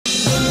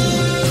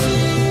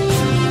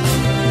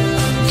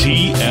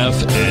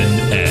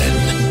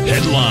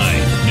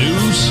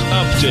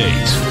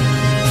update.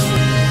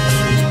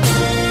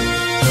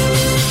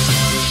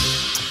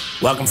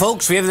 Welcome,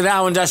 folks. We have the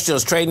Dow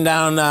Industrials trading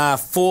down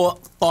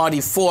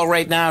 444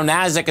 right now.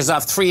 Nasdaq is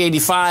off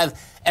 385.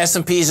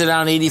 S&Ps are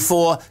down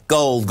 84.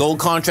 Gold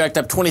contract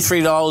up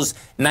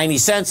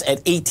 $23.90 at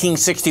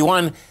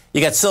 1861.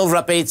 You got silver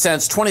up 8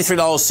 cents,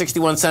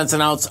 $23.61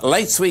 an ounce.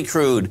 Light sweet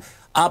crude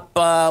up.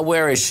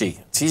 Where is she?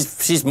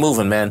 She's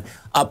moving, man.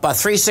 Up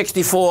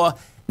 364.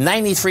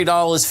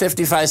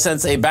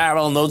 $93.55 a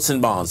barrel. Notes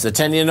and bonds. The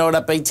 10-year note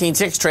up 18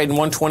 ticks, trading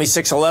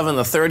 126.11.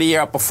 The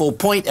 30-year up a full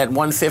point at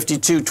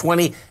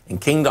 152.20.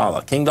 And King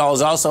Dollar. King Dollar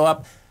is also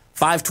up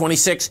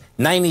 526,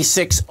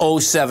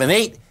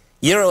 96.078.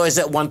 Euro is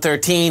at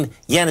 113.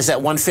 Yen is at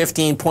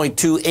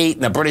 115.28.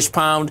 And the British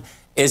pound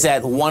is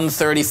at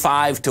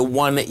 135 to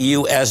 1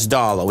 U.S.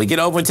 dollar. We get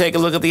over and take a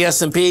look at the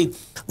S&P.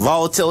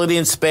 Volatility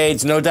in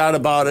spades, no doubt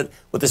about it.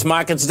 What this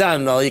market's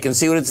done, though, you can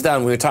see what it's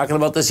done. We were talking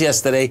about this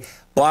yesterday.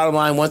 Bottom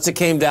line, once it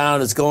came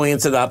down, it's going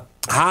into the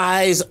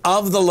highs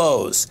of the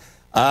lows.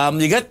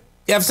 You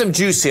have some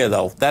juice here,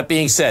 though. That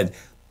being said,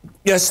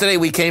 yesterday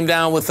we came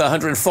down with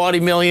 140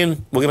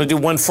 million. We're going to do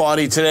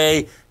 140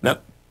 today.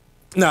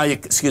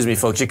 Excuse me,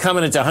 folks. You're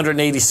coming into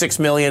 186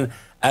 million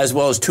as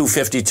well as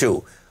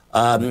 252.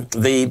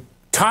 The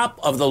top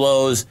of the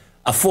lows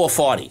are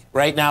 440.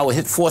 Right now, we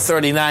hit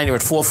 439. You're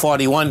at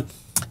 441.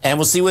 And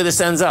we'll see where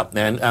this ends up,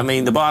 man. I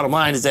mean, the bottom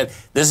line is that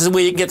this is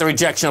where you can get the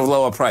rejection of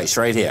lower price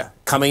right here,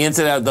 coming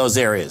into those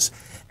areas.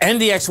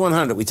 NDX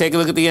 100. We take a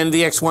look at the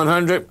NDX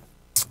 100.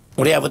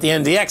 What do you have with the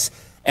NDX?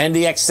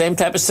 NDX, same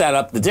type of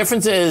setup. The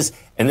difference is,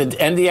 and the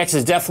NDX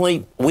is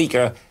definitely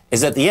weaker,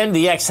 is that the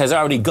NDX has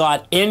already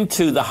got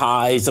into the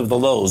highs of the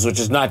lows, which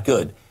is not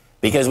good.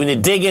 Because when you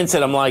dig into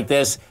them like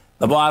this,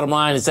 the bottom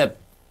line is that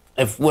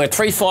if we're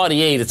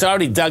 348, it's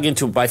already dug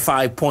into it by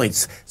 5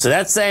 points. So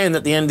that's saying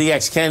that the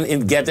NDX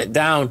can get it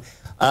down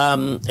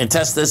and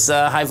test this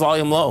high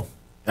volume low.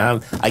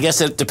 I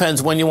guess it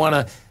depends when you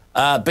want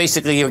to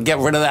basically get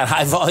rid of that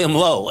high volume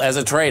low as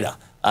a trader.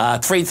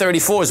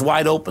 334 is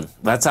wide open.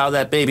 That's how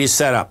that baby is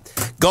set up.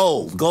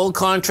 Gold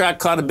contract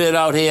caught a bid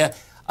out here.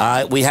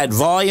 We had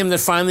volume that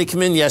finally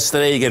came in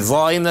yesterday. You get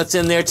volume that's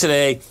in there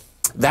today.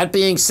 That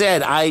being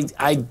said,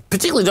 I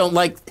particularly don't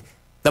like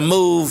the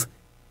move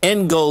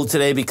in gold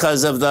today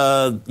because of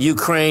the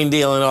Ukraine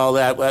deal and all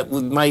that.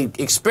 My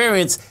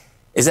experience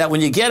is that when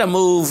you get a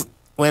move,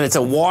 when it's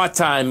a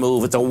wartime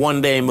move, it's a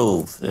one-day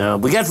move. You know,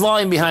 we get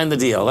volume behind the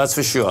deal, that's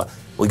for sure.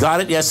 We got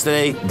it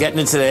yesterday, getting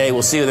it today.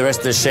 We'll see where the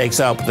rest of this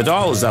shakes out. But the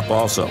dollar's up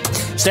also.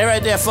 Stay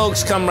right there,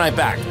 folks. Come right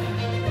back.